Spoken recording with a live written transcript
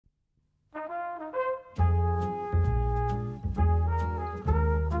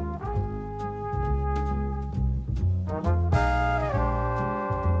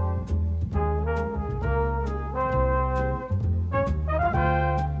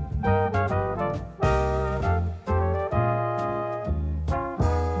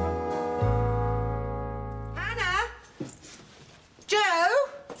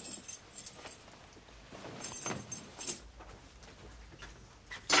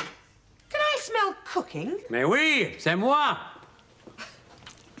cooking? Mais oui, c'est moi.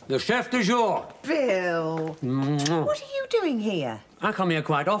 The chef du jour. Bill. What are you doing here? I come here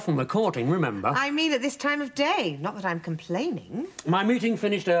quite often. We're courting, remember? I mean, at this time of day. Not that I'm complaining. My meeting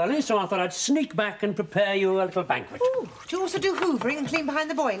finished early, so I thought I'd sneak back and prepare you a little banquet. Ooh, do you also do hoovering and clean behind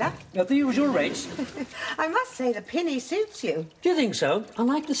the boiler? At the usual rates. I must say, the pinny suits you. Do you think so? I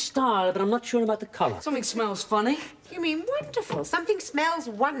like the style, but I'm not sure about the colour. Something smells funny. You mean wonderful? Something smells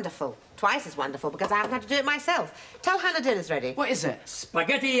wonderful. Twice as wonderful, because I haven't had to do it myself. Tell Hannah dinner's ready. What is it?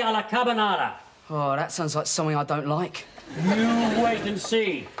 Spaghetti alla carbonara. Oh, that sounds like something I don't like. You wait and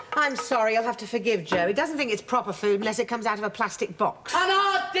see. I'm sorry, you'll have to forgive Joe. He doesn't think it's proper food unless it comes out of a plastic box.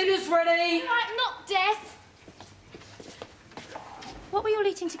 Hannah, dinner's ready! Right, not death. What were you all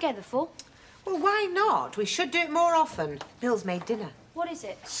eating together for? Well, why not? We should do it more often. Bill's made dinner. What is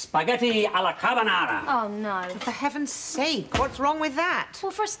it? Spaghetti alla carbonara. Oh, no. For heaven's sake, what's wrong with that?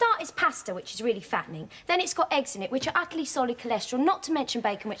 Well, for a start, it's pasta, which is really fattening. Then it's got eggs in it, which are utterly solid cholesterol, not to mention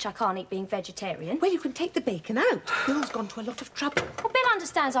bacon, which I can't eat being vegetarian. Well, you can take the bacon out. Bill's gone to a lot of trouble. Well, Bill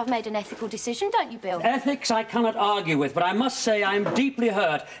understands I've made an ethical decision, don't you, Bill? Ethics I cannot argue with, but I must say I am deeply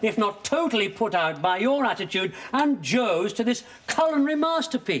hurt, if not totally put out, by your attitude and Joe's to this culinary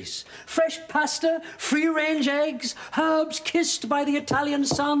masterpiece. Fresh pasta, free-range eggs, herbs kissed by the Italian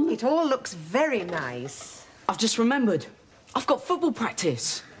sun. It all looks very nice. I've just remembered. I've got football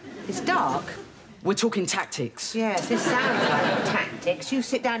practice. It's dark. We're talking tactics. Yes, this sounds like tactics. You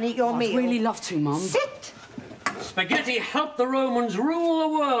sit down and eat your meal. I'd really love to, Mum. Sit! Spaghetti helped the Romans rule the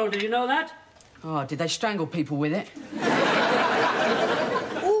world, did you know that? Oh, did they strangle people with it?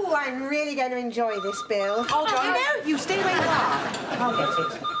 Oh, I'm really going to enjoy this, Bill. Hold on. No, you stay where you are. I'll get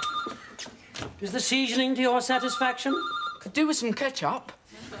it. Is the seasoning to your satisfaction? Could do with some ketchup.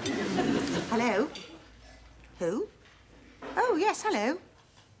 Hello? Who? Oh, yes, hello.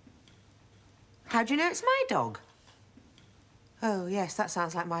 How do you know it's my dog? Oh, yes, that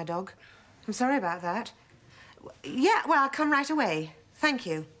sounds like my dog. I'm sorry about that. Yeah, well, I'll come right away. Thank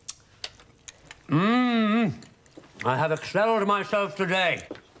you. I have excelled myself today.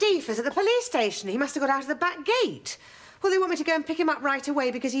 Deef is at the police station. He must have got out of the back gate. Well, they want me to go and pick him up right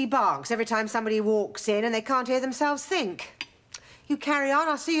away because he barks every time somebody walks in and they can't hear themselves think. You carry on,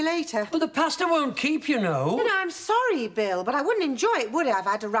 I'll see you later. But the pasta won't keep, you know. No, I'm sorry, Bill, but I wouldn't enjoy it, would I, if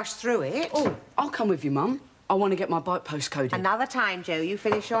I had to rush through it? Oh, I'll come with you, Mum. I want to get my bike postcoded. Another time, Joe, you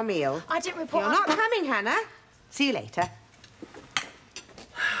finish your meal. I didn't report... You're not coming, Hannah. See you later.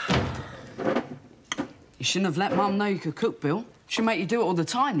 You shouldn't have let Mum know you could cook, Bill. She'll make you do it all the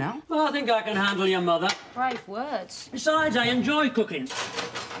time now. Well, I think I can handle your mother. Brave words. Besides, I enjoy cooking.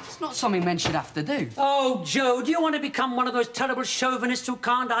 It's not something men should have to do. Oh, Joe, do you want to become one of those terrible chauvinists who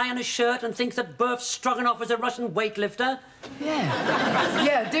can't iron a shirt and thinks that Burf Stroganoff is a Russian weightlifter? Yeah.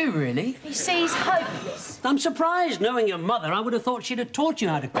 Yeah, I do, really. You see, he's hopeless. I'm surprised, knowing your mother. I would have thought she'd have taught you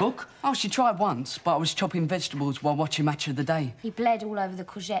how to cook. Oh, she tried once, but I was chopping vegetables while watching Match of the Day. He bled all over the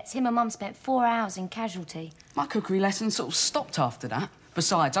courgettes. Him and Mum spent 4 hours in casualty. My cookery lesson sort of stopped after that.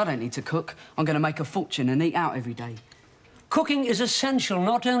 Besides, I don't need to cook. I'm going to make a fortune and eat out every day. Cooking is essential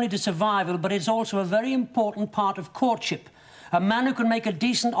not only to survival, but it's also a very important part of courtship. A man who can make a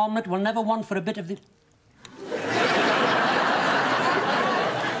decent omelette will never want for a bit of the...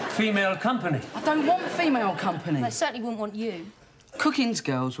 female company. I don't want female company. I certainly wouldn't want you. Cooking's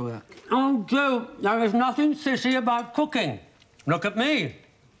girls' work. Oh, Joe, there is nothing sissy about cooking. Look at me.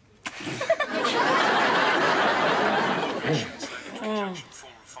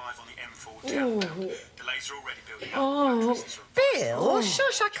 Bill,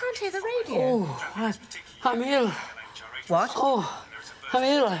 shush, I can't hear the radio. Oh, I'm ill. What? Oh, I'm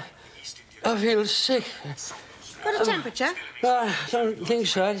ill. I feel sick. Got a temperature? I don't think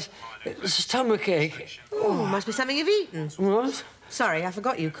so. It's a stomach ache. Oh, must be something you've eaten. What? Sorry, I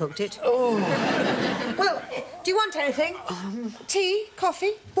forgot you cooked it. Oh. Well, do you want anything? Tea,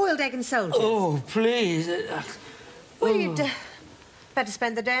 coffee, boiled egg and soldiers? Oh, please. Well, you'd better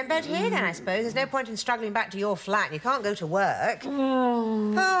spend the day in bed here, then, I suppose. There's no point in struggling back to your flat. You can't go to work.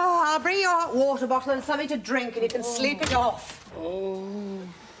 Oh, I'll bring you a hot water bottle and something to drink, and you can sleep it off. Oh.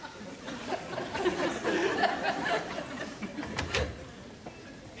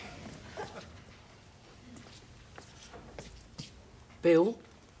 Bill?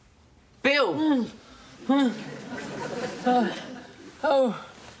 Bill! Oh,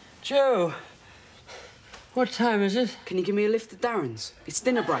 Joe. What time is it? Can you give me a lift to Darren's? It's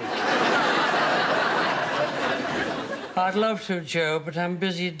dinner break. I'd love to, Joe, but I'm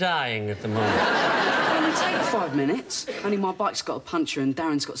busy dying at the moment. Only take 5 minutes. Only my bike's got a puncture and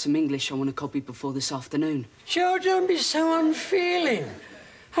Darren's got some English I want to copy before this afternoon. Joe, don't be so unfeeling.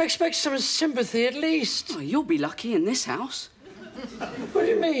 I expect some sympathy at least. Oh, you'll be lucky in this house. What do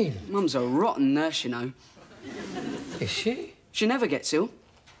you mean? Mum's a rotten nurse, you know. Is she? She never gets ill.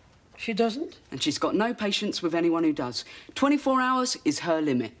 She doesn't? And she's got no patience with anyone who does. 24 hours is her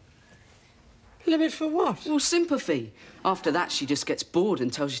limit. Limit for what? Well, sympathy. After that, she just gets bored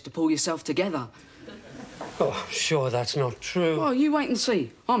and tells you to pull yourself together. Oh, I'm sure that's not true. Well, you wait and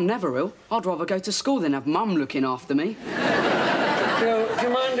see. I'm never ill. I'd rather go to school than have Mum looking after me. Joe, do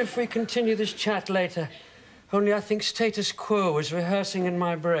you mind if we continue this chat later? Only I think status quo is rehearsing in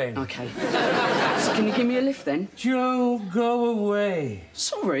my brain. OK. So can you give me a lift, then? Joe, go away.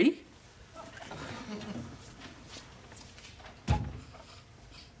 Sorry.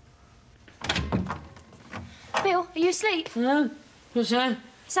 Bill, are you asleep? Huh? What's that?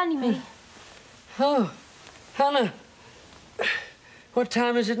 It's only me. Oh, Hannah. What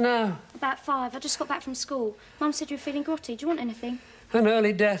time is it now? About 5. I just got back from school. Mum said you were feeling grotty. Do you want anything? An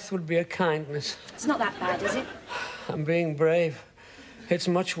early death would be a kindness. It's not that bad, is it? I'm being brave. It's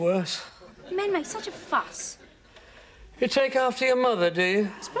much worse. Men make such a fuss. You take after your mother, do you?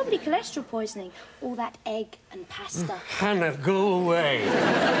 It's probably cholesterol poisoning. All that egg and pasta. Hannah, go away.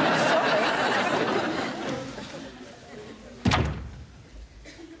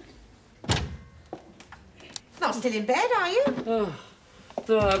 Not still in bed, are you? Oh,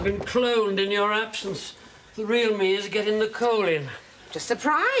 I've been cloned in your absence. The real me is getting the coal in. Just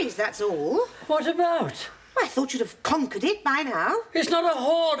surprised, that's all. What about? Well, I thought you'd have conquered it by now. It's not a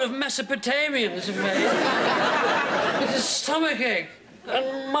horde of Mesopotamians, Faith. It's a stomachache.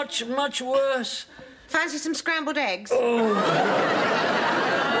 And much, much worse. Fancy some scrambled eggs? Oh.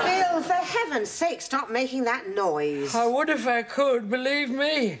 Bill, for heaven's sake, stop making that noise. I would if I could, believe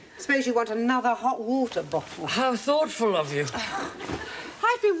me. Suppose you want another hot water bottle. How thoughtful of you.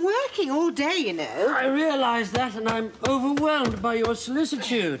 I've been working all day, you know. I realise that, and I'm overwhelmed by your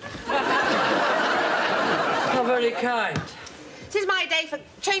solicitude. How very kind. This is my day for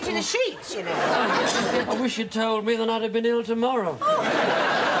changing the sheets, you know. I wish you'd told me, then I'd have been ill tomorrow.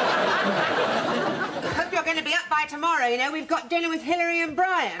 Hope you're going to be up by tomorrow, you know. We've got dinner with Hilary and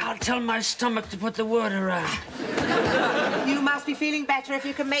Brian. I'll tell my stomach to put the word around. You must be feeling better if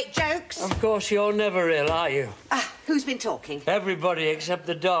you can make jokes. Of course, you're never ill, are you? Who's been talking? Everybody except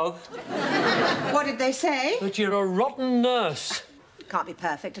the dog. What did they say? That you're a rotten nurse. Can't be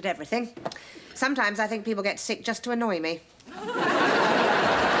perfect at everything. Sometimes I think people get sick just to annoy me.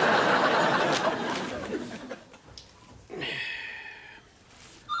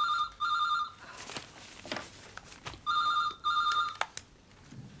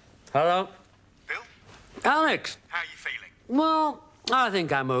 Hello? Bill? Alex! How are you feeling? Well, I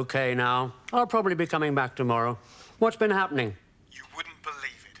think I'm okay now. I'll probably be coming back tomorrow. What's been happening? You wouldn't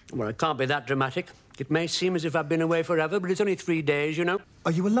believe it. Well, it can't be that dramatic. It may seem as if I've been away forever, but it's only 3 days, you know.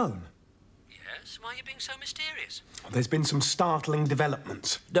 Are you alone? Yes? Why are you being so mysterious? There's been some startling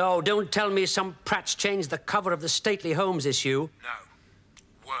developments. No, don't tell me some prat's changed the cover of the Stately Homes issue. No.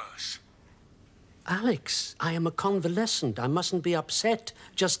 Worse. Alex, I am a convalescent. I mustn't be upset.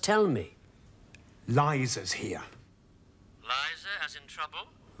 Just tell me. Liza's here. Liza, as in trouble?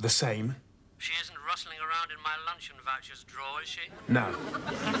 The same? She isn't rustling around in my luncheon vouchers drawer, is she? No.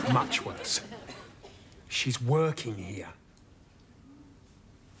 Much worse. She's working here.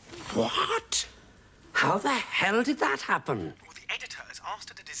 What? How the hell did that happen? Well, the editor has asked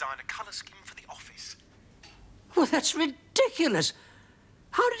her to design a colour scheme for the office. Well, that's ridiculous.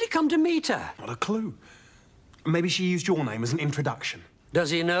 How did he come to meet her? Not a clue. Maybe she used your name as an introduction. Does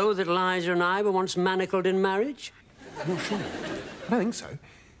he know that Liza and I were once manacled in marriage? I'm not sure. I don't think so.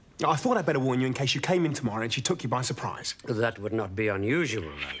 I thought I'd better warn you in case you came in tomorrow and she took you by surprise. That would not be unusual,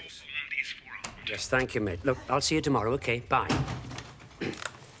 Alex. Yes, thank you, mate. Look, I'll see you tomorrow, OK? Bye.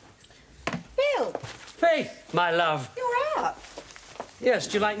 Bill, Faith, my love. you're up. Yes,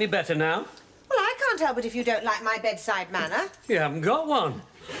 do you like me better now? Well, I can't help it if you don't like my bedside manner. You haven't got one.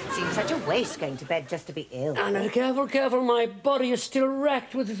 Seems such a waste going to bed just to be ill. Anna, careful, careful. My body is still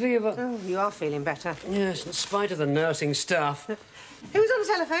racked with fever. Oh, you are feeling better. Yes, in spite of the nursing staff. Who's on the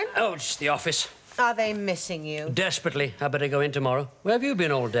telephone? Oh, just the office. Are they missing you? Desperately. I better go in tomorrow. Where have you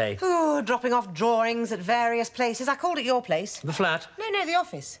been all day? Oh, dropping off drawings at various places. I called at your place. The flat? No, the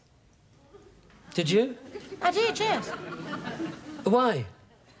office. Did you? I did, yes. Why?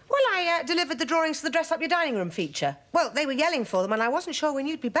 Well, I delivered the drawings to the Dress Up Your Dining Room feature. Well, they were yelling for them and I wasn't sure when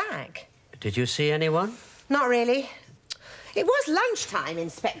you'd be back. Did you see anyone? Not really. It was lunchtime,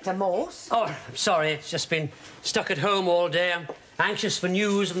 Inspector Morse. Oh, I'm sorry. It's just been stuck at home all day. I'm anxious for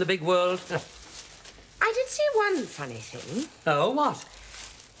news from the big world. I did see one funny thing. Oh, what?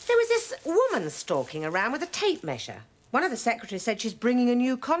 There was this woman stalking around with a tape measure. One of the secretaries said she's bringing a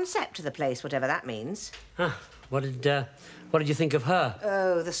new concept to the place, whatever that means. Ah, what did you think of her?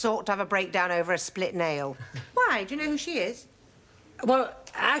 Oh, the sort to have a breakdown over a split nail. Why? Do you know who she is? Well,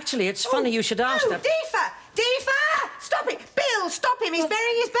 actually, it's funny you should ask that. Deefa! Deefa! Stop it! Bill, stop him! He's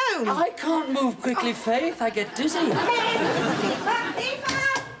burying his bone! I can't move quickly, Faith. I get dizzy. Deefa!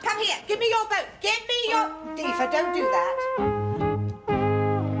 Deefa! Come here! Give me your boat! Give me your... Deefa, don't do that.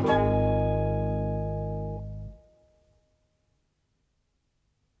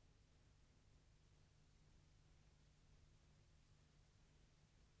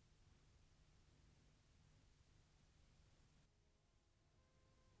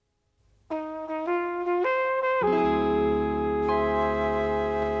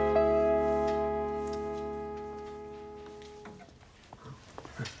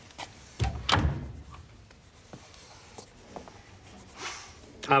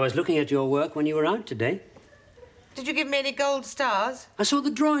 I was looking at your work when you were out today. Did you give me any gold stars? I saw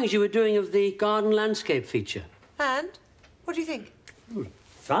the drawings you were doing of the garden landscape feature. And? What do you think?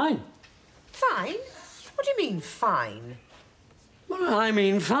 Fine. Fine? What do you mean, fine? Well, I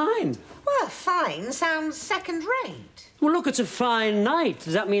mean fine. Well, fine sounds second-rate. Well, look, it's a fine night.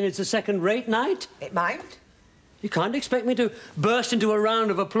 Does that mean it's a second-rate night? It might. You can't expect me to burst into a round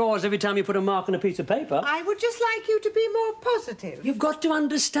of applause every time you put a mark on a piece of paper. I would just like you to be more positive. You've got to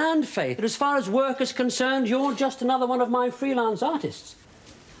understand, Faith, that as far as work is concerned, you're just another one of my freelance artists.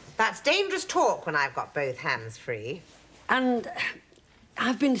 That's dangerous talk when I've got both hands free. And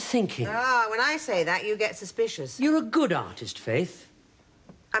I've been thinking... Ah, when I say that, you get suspicious. You're a good artist, Faith.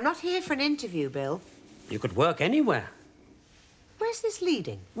 I'm not here for an interview, Bill. You could work anywhere. Where's this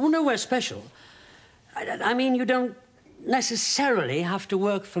leading? Well, nowhere special. I mean, you don't necessarily have to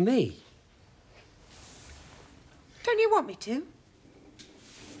work for me. Don't you want me to?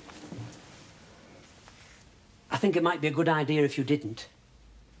 I think it might be a good idea if you didn't.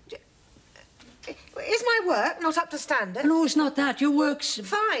 Is my work not up to standard? No, it's not that. Your work's...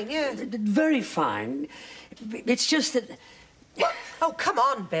 Fine, yeah. Very fine. It's just that... What? Oh, come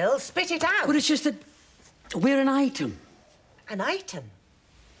on, Bill. Spit it out. But it's just that we're an item. An item?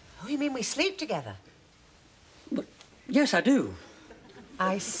 Oh, you mean we sleep together? But, yes, I do.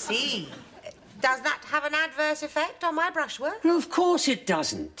 I see. Does that have an adverse effect on my brushwork? No, of course it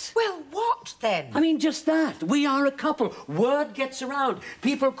doesn't. Well, what then? I mean, just that. We are a couple. Word gets around.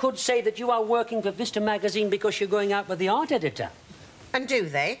 People could say that you are working for Vista magazine because you're going out with the art editor. And do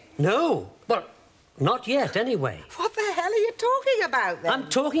they? No. Well, not yet, anyway. What the hell are you talking about, then? I'm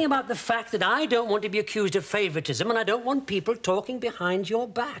talking about the fact that I don't want to be accused of favouritism and I don't want people talking behind your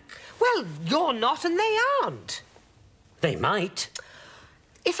back. Well, you're not and they aren't. They might.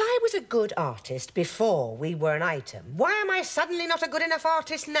 If I was a good artist before we were an item, why am I suddenly not a good enough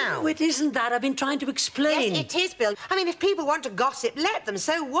artist now? No, it isn't that. I've been trying to explain. Yes, it is, Bill. I mean, if people want to gossip, let them.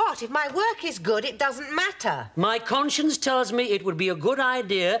 So what? If my work is good, it doesn't matter. My conscience tells me it would be a good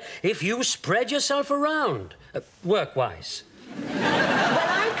idea if you spread yourself around, work-wise. Well,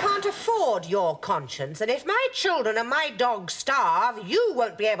 I can't afford your conscience, and if my children and my dog starve, you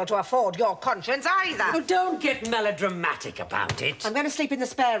won't be able to afford your conscience either. Oh, don't get melodramatic about it. I'm going to sleep in the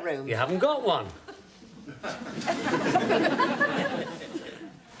spare room. You haven't got one.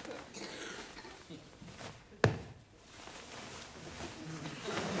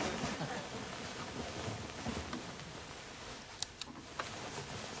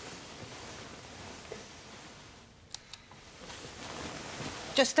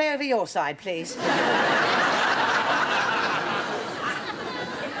 Just stay over your side, please.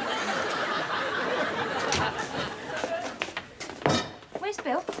 Where's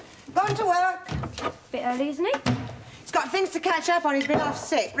Bill? Gone to work. Bit early, isn't he? He's got things to catch up on. He's been off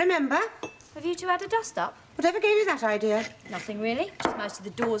sick, remember? Have you two had a dust-up? Whatever gave you that idea? Nothing really. Just most of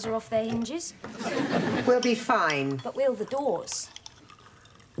the doors are off their hinges. We'll be fine. But will the doors?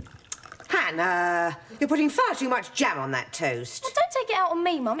 Hannah, you're putting far too much jam on that toast. Well, don't take it out on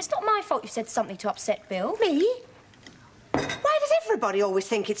me, Mum. It's not my fault you said something to upset Bill. Me? Why does everybody always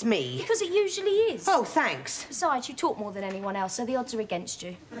think it's me? Because it usually is. Oh, thanks. Besides, you talk more than anyone else, so the odds are against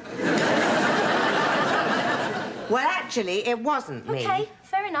you. Well, actually, it wasn't me. OK,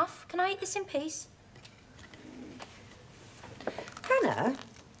 fair enough. Can I eat this in peace? Hannah,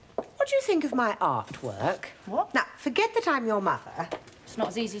 what do you think of my artwork? What? Now, forget that I'm your mother. It's not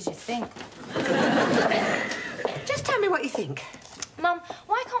as easy as you think. Just tell me what you think. Mum,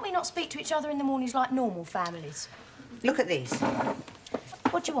 why can't we not speak to each other in the mornings like normal families? Look at these.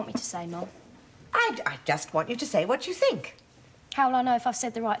 What do you want me to say, Mum? I just want you to say what you think. How will I know if I've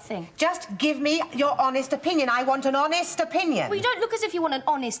said the right thing? Just give me your honest opinion. I want an honest opinion. Well, you don't look as if you want an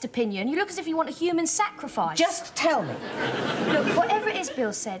honest opinion. You look as if you want a human sacrifice. Just tell me. Look, whatever it is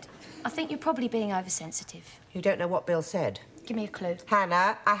Bill said, I think you're probably being oversensitive. You don't know what Bill said? Give me a clue.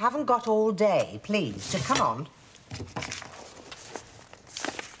 Hannah, I haven't got all day. Please, just come on.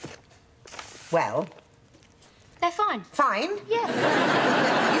 Well? They're fine. Fine? Yeah.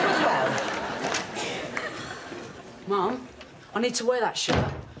 You as well. Mum, I need to wear that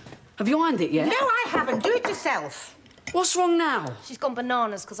shirt. Have you ironed it yet? No, I haven't. Do it yourself. What's wrong now? She's gone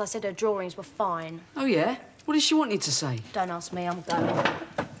bananas because I said her drawings were fine. Oh, yeah? What did she want you to say? Don't ask me, I'm going.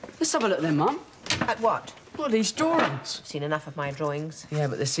 Let's have a look then, Mum. At what? What are these drawings? I've seen enough of my drawings. Yeah,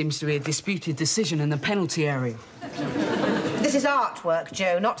 but there seems to be a disputed decision in the penalty area. This is artwork,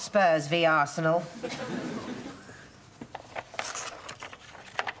 Joe, not Spurs v Arsenal.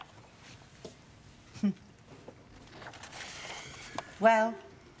 Well?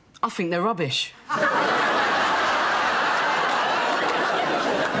 I think they're rubbish.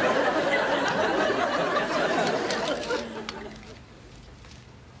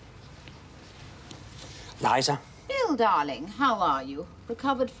 Liza? Bill, darling, how are you?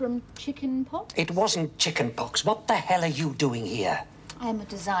 Recovered from chicken pox? It wasn't chicken pox. What the hell are you doing here? I'm a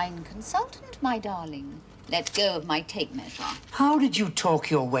design consultant, my darling. Let go of my tape measure. How did you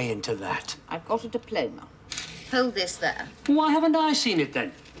talk your way into that? I've got a diploma. Hold this there. Why haven't I seen it,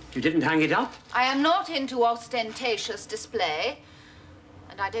 then? You didn't hang it up? I am not into ostentatious display,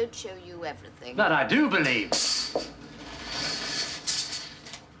 and I don't show you everything. That I do believe.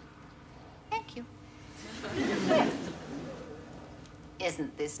 Thank you.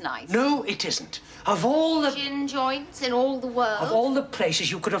 Isn't this nice? No, it isn't. Of all the... Gin joints in all the world. Of all the places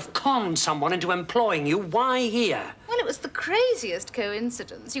you could have conned someone into employing you, why here? Well, it was the craziest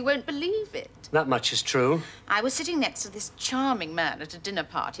coincidence. You won't believe it. That much is true. I was sitting next to this charming man at a dinner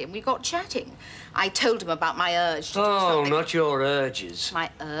party, and we got chatting. I told him about my urge to do something... not your urges.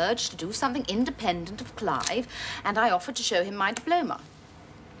 My urge to do something independent of Clive, and I offered to show him my diploma.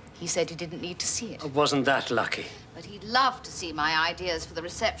 He said he didn't need to see it. Wasn't that lucky? But he'd love to see my ideas for the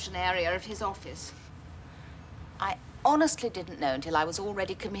reception area of his office. I honestly didn't know until I was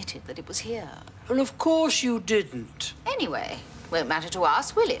already committed that it was here. Well, of course you didn't. Anyway, won't matter to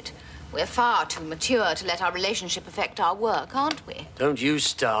us, will it? We're far too mature to let our relationship affect our work, aren't we? Don't you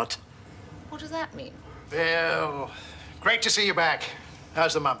start. What does that mean? Bill, great to see you back.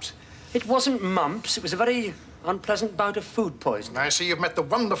 How's the mumps? It wasn't mumps. It was a very unpleasant bout of food poisoning. I see you've met the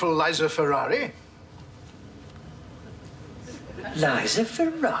wonderful Liza Ferrari. Liza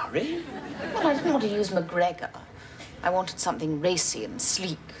Ferrari? Well, I didn't want to use McGregor. I wanted something racy and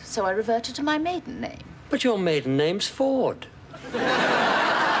sleek, so I reverted to my maiden name. But your maiden name's Ford.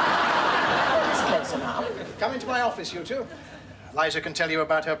 That's close enough. Come into my office, you two. Liza can tell you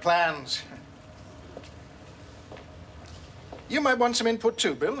about her plans. You might want some input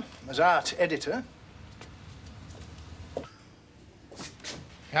too, Bill, as art editor.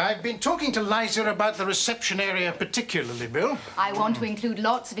 I've been talking to Liza about the reception area particularly, Bill. I want to include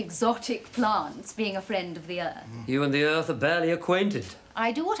lots of exotic plants, being a friend of the earth. You and the earth are barely acquainted.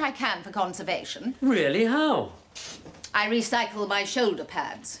 I do what I can for conservation. Really? How? I recycle my shoulder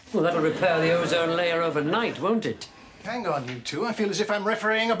pads. Well, that'll repair the ozone layer overnight, won't it? Hang on, you two. I feel as if I'm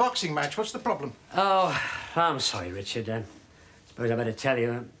refereeing a boxing match. What's the problem? Oh, I'm sorry, Richard. Suppose I better tell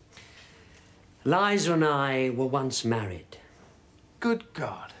you. Liza and I were once married. Good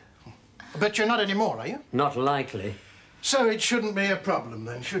God. But you're not anymore, are you? Not likely. So it shouldn't be a problem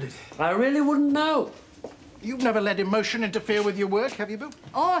then, should it? I really wouldn't know. You've never let emotion interfere with your work, have you, Bill?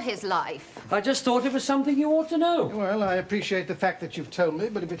 Or his life. I just thought it was something you ought to know. Well, I appreciate the fact that you've told me,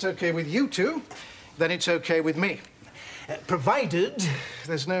 but if it's okay with you two, then it's okay with me. Provided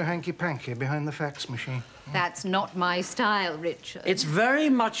there's no hanky-panky behind the fax machine. That's not my style, Richard. It's very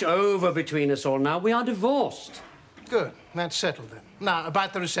much over between us all now. We are divorced. Good. That's settled then. Now,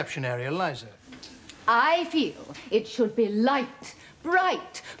 about the reception area, Liza. I feel it should be light,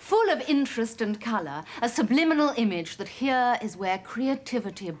 bright, full of interest and colour, a subliminal image that here is where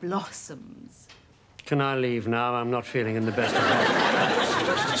creativity blossoms. Can I leave now? I'm not feeling in the best of health.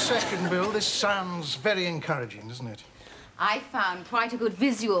 Just a second, Bill. This sounds very encouraging, doesn't it? I found quite a good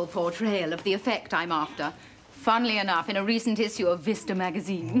visual portrayal of the effect I'm after. Funnily enough, in a recent issue of Vista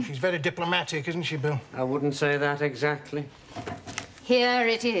magazine. She's very diplomatic, isn't she, Bill? I wouldn't say that exactly. Here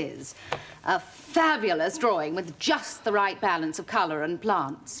it is. A fabulous drawing with just the right balance of colour and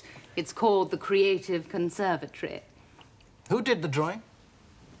plants. It's called The Creative Conservatory. Who did the drawing?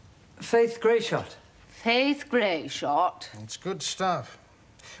 Faith Grayshot. Faith Grayshot. It's good stuff.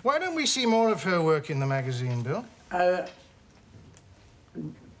 Why don't we see more of her work in the magazine, Bill?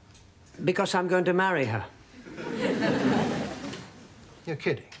 Because I'm going to marry her. You're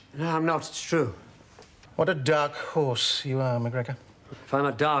kidding. No, I'm not. It's true. What a dark horse you are, McGregor. If I'm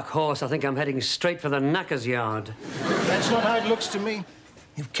a dark horse, I think I'm heading straight for the knacker's yard. That's not how it looks to me.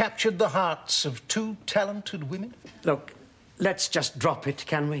 You've captured the hearts of two talented women. Look, let's just drop it,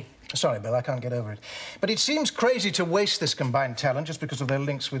 can we? Sorry, Bill, I can't get over it. But it seems crazy to waste this combined talent just because of their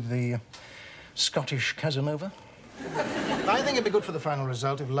links with the Scottish Casanova. I think it'd be good for the final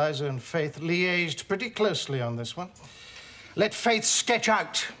result if Liza and Faith liaised pretty closely on this one. Let Faith sketch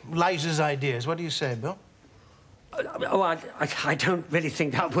out Liza's ideas. What do you say, Bill? I don't really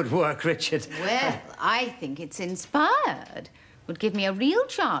think that would work, Richard. Well, I think it's inspired. Would give me a real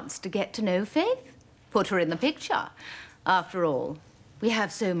chance to get to know Faith. Put her in the picture. After all, we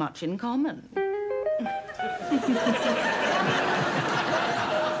have so much in common.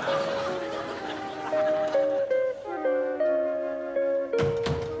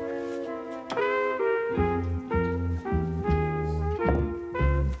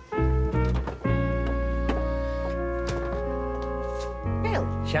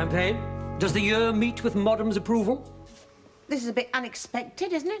 Bill, Champagne? Does the year meet with Modham's approval? this is a bit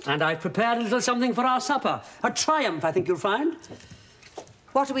unexpected, isn't it? And I've prepared a little something for our supper. A triumph, I think you'll find.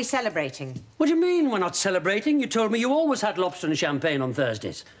 What are we celebrating? What do you mean we're not celebrating? You told me you always had lobster and champagne on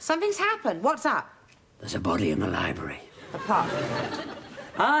Thursdays. Something's happened. What's up? There's a body in the library. Apart from that.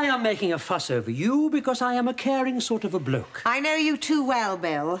 I am making a fuss over you because I am a caring sort of a bloke. I know you too well,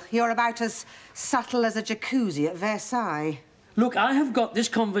 Bill. You're about as subtle as a jacuzzi at Versailles. Look, I have got this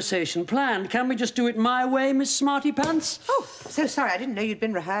conversation planned. Can we just do it my way, Miss Smarty Pants? Oh, so sorry. I didn't know you'd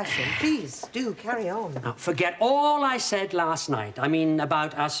been rehearsing. Please, do carry on. Now, forget all I said last night. I mean,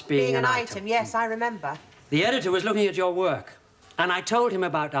 about us being an item. Yes, I remember. The editor was looking at your work, and I told him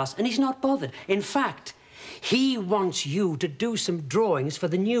about us, and he's not bothered. In fact, he wants you to do some drawings for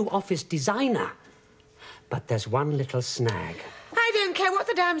the new office designer. But there's one little snag. I don't care what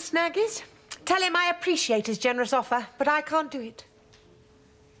the damn snag is. Tell him I appreciate his generous offer, but I can't do it.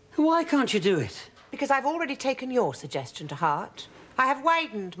 Why can't you do it? Because I've already taken your suggestion to heart. I have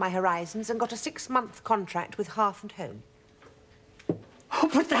widened my horizons and got a 6-month contract with Hearth and Home. Oh,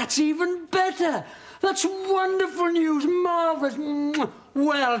 but that's even better. That's wonderful news. Marvellous.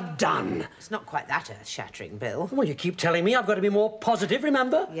 Well done. It's not quite that earth-shattering, Bill. Well, you keep telling me I've got to be more positive,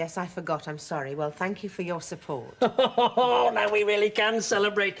 remember? Yes, I forgot. I'm sorry. Well, thank you for your support. Oh, now we really can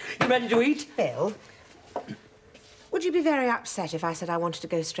celebrate. You ready to eat? Bill, would you be very upset if I said I wanted to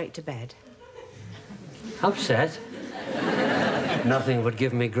go straight to bed? Upset? Nothing would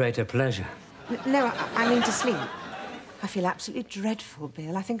give me greater pleasure. No, I mean to sleep. I feel absolutely dreadful,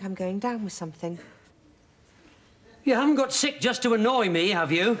 Bill. I think I'm going down with something. You haven't got sick just to annoy me,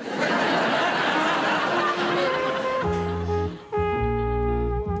 have you?